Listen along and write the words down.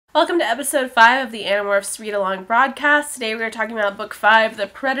Welcome to episode 5 of the Animorphs read-along broadcast. Today we are talking about book 5, The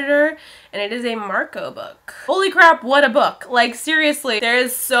Predator, and it is a Marco book. Holy crap, what a book! Like, seriously, there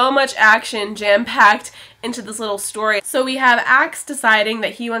is so much action jam-packed into this little story. So we have Axe deciding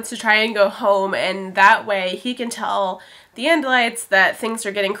that he wants to try and go home, and that way he can tell the Andalites that things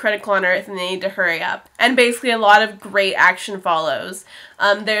are getting critical on Earth and they need to hurry up. And basically a lot of great action follows.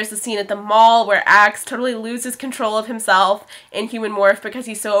 There's the scene at the mall where Axe totally loses control of himself in human morph because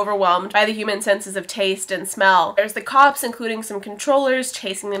he's so overwhelmed by the human senses of taste and smell. There's the cops, including some controllers,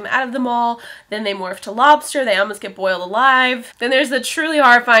 chasing them out of the mall. Then they morph to lobster. They almost get boiled alive. Then there's the truly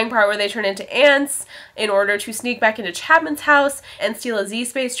horrifying part where they turn into ants in order to sneak back into Chapman's house and steal a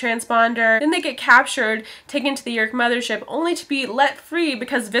Z-Space transponder. Then they get captured, taken to the Yerk mothership, only to be let free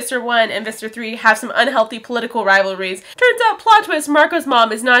because Visser 1 and Visser 3 have some unhealthy political rivalries. Turns out, plot twist, Marco's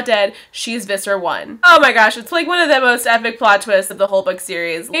mom is not dead, she's Visser 1. Oh my gosh, it's like one of the most epic plot twists of the whole book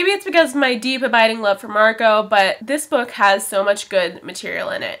series. Maybe it's because of my deep abiding love for Marco, but this book has so much good material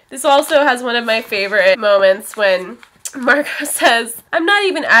in it. This also has one of my favorite moments when Marco says, "I'm not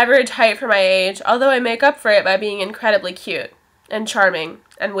even average height for my age, although I make up for it by being incredibly cute and charming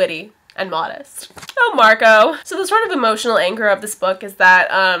and witty and modest." Oh, Marco. So the sort of emotional anchor of this book is that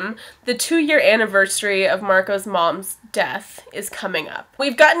the 2-year anniversary of Marco's mom's death is coming up.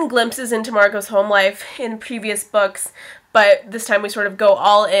 We've gotten glimpses into Marco's home life in previous books, but this time we sort of go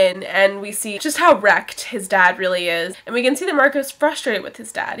all in and we see just how wrecked his dad really is. And we can see that Marco's frustrated with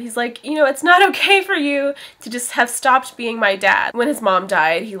his dad. He's like, you know, it's not okay for you to just have stopped being my dad. When his mom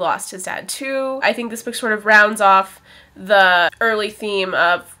died, he lost his dad too. I think this book sort of rounds off the early theme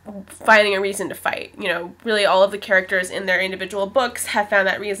of finding a reason to fight. You know, really all of the characters in their individual books have found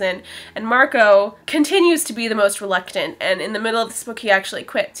that reason, and Marco continues to be the most reluctant, and in the middle of this book he actually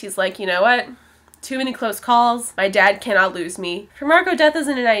quits. He's like, you know what? Too many close calls. My dad cannot lose me. For Marco, death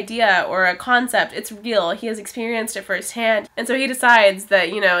isn't an idea or a concept. It's real. He has experienced it firsthand. And so he decides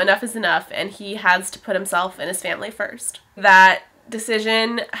that, you know, enough is enough and he has to put himself and his family first. That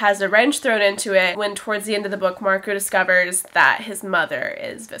decision has a wrench thrown into it when towards the end of the book Marco discovers that his mother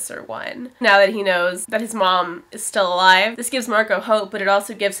is Visser 1. Now that he knows that his mom is still alive, this gives Marco hope, but it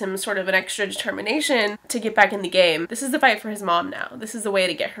also gives him sort of an extra determination to get back in the game. This is the fight for his mom now. This is the way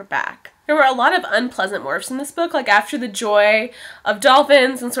to get her back. There were a lot of unpleasant morphs in this book, like after the joy of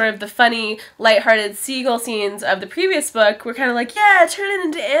dolphins and sort of the funny, lighthearted seagull scenes of the previous book, we're kind of like, yeah, turn it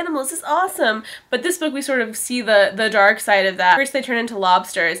into animals, this is awesome. But this book we sort of see the dark side of that. First they turn into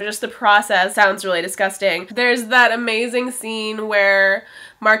lobsters, just the process sounds really disgusting. There's that amazing scene where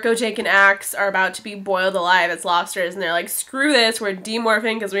Marco, Jake, and Axe are about to be boiled alive as lobsters, and they're like, screw this, we're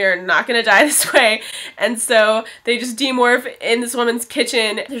demorphing because we are not gonna die this way. And so they just demorph in this woman's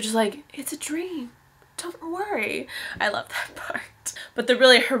kitchen. They're just like, it's a dream, don't worry. I love that part. But the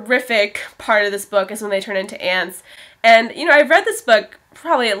really horrific part of this book is when they turn into ants. And, you know, I've read this book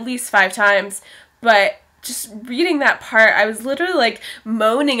probably at least 5 times, but just reading that part, I was literally like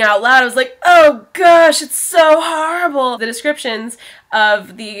moaning out loud. I was like, oh gosh, it's so horrible. The descriptions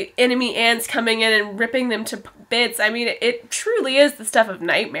of the enemy ants coming in and ripping them to bits, I mean, it truly is the stuff of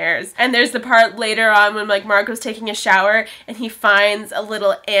nightmares. And there's the part later on when like Marco's taking a shower and he finds a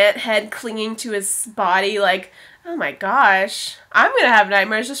little ant head clinging to his body, like, oh my gosh, I'm gonna have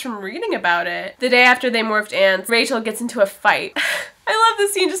nightmares just from reading about it. The day after they morphed ants, Rachel gets into a fight. I love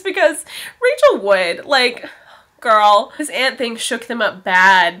this scene just because Rachel would. Like, girl, this ant thing shook them up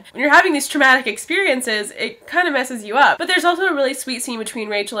bad. When you're having these traumatic experiences, it kind of messes you up. But there's also a really sweet scene between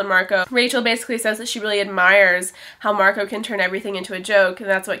Rachel and Marco. Rachel basically says that she really admires how Marco can turn everything into a joke, and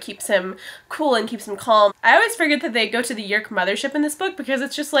that's what keeps him cool and keeps him calm. I always forget that they go to the Yerk mothership in this book because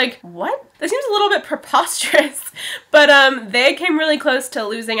it's just like, what? That seems a little bit preposterous. But they came really close to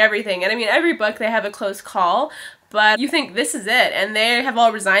losing everything. And I mean, every book they have a close call, but you think this is it, and they have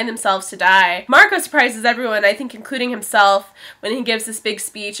all resigned themselves to die. Marco surprises everyone, I think including himself, when he gives this big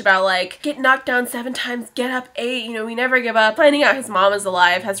speech about like, get knocked down 7 times, get up 8, you know, we never give up. Finding out his mom is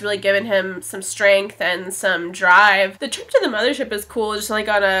alive has really given him some strength and some drive. The trip to the mothership is cool, just like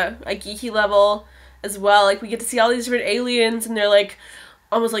on a geeky level as well. Like, we get to see all these different aliens, and they're like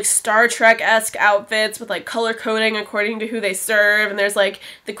almost like Star Trek-esque outfits with like color coding according to who they serve, and there's like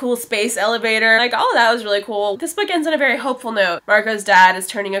the cool space elevator. Like, all of that was really cool. This book ends on a very hopeful note. Marco's dad is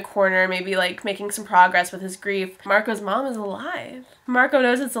turning a corner, maybe like making some progress with his grief. Marco's mom is alive. Marco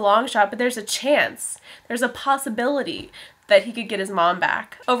knows it's a long shot, but there's a chance. There's a possibility that he could get his mom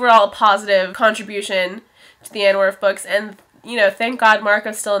back. Overall, a positive contribution to the Animorph books, and you know, thank God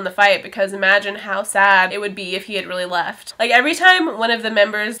Marco's still in the fight, because imagine how sad it would be if he had really left. Like, every time one of the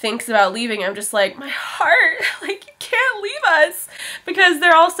members thinks about leaving, I'm just like, my heart, like, you can't leave us, because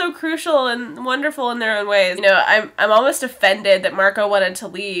they're all so crucial and wonderful in their own ways. You know, I'm almost offended that Marco wanted to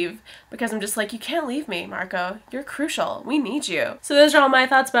leave, because I'm just like, you can't leave me, Marco. You're crucial. We need you. So those are all my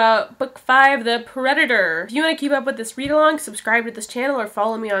thoughts about Book 5, The Predator. If you want to keep up with this read-along, subscribe to this channel or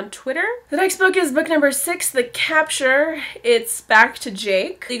follow me on Twitter. The next book is book number 6, The Capture. It's back to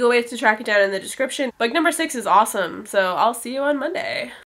Jake. Legal ways to track it down in the description. Book number 6 is awesome, so I'll see you on Monday.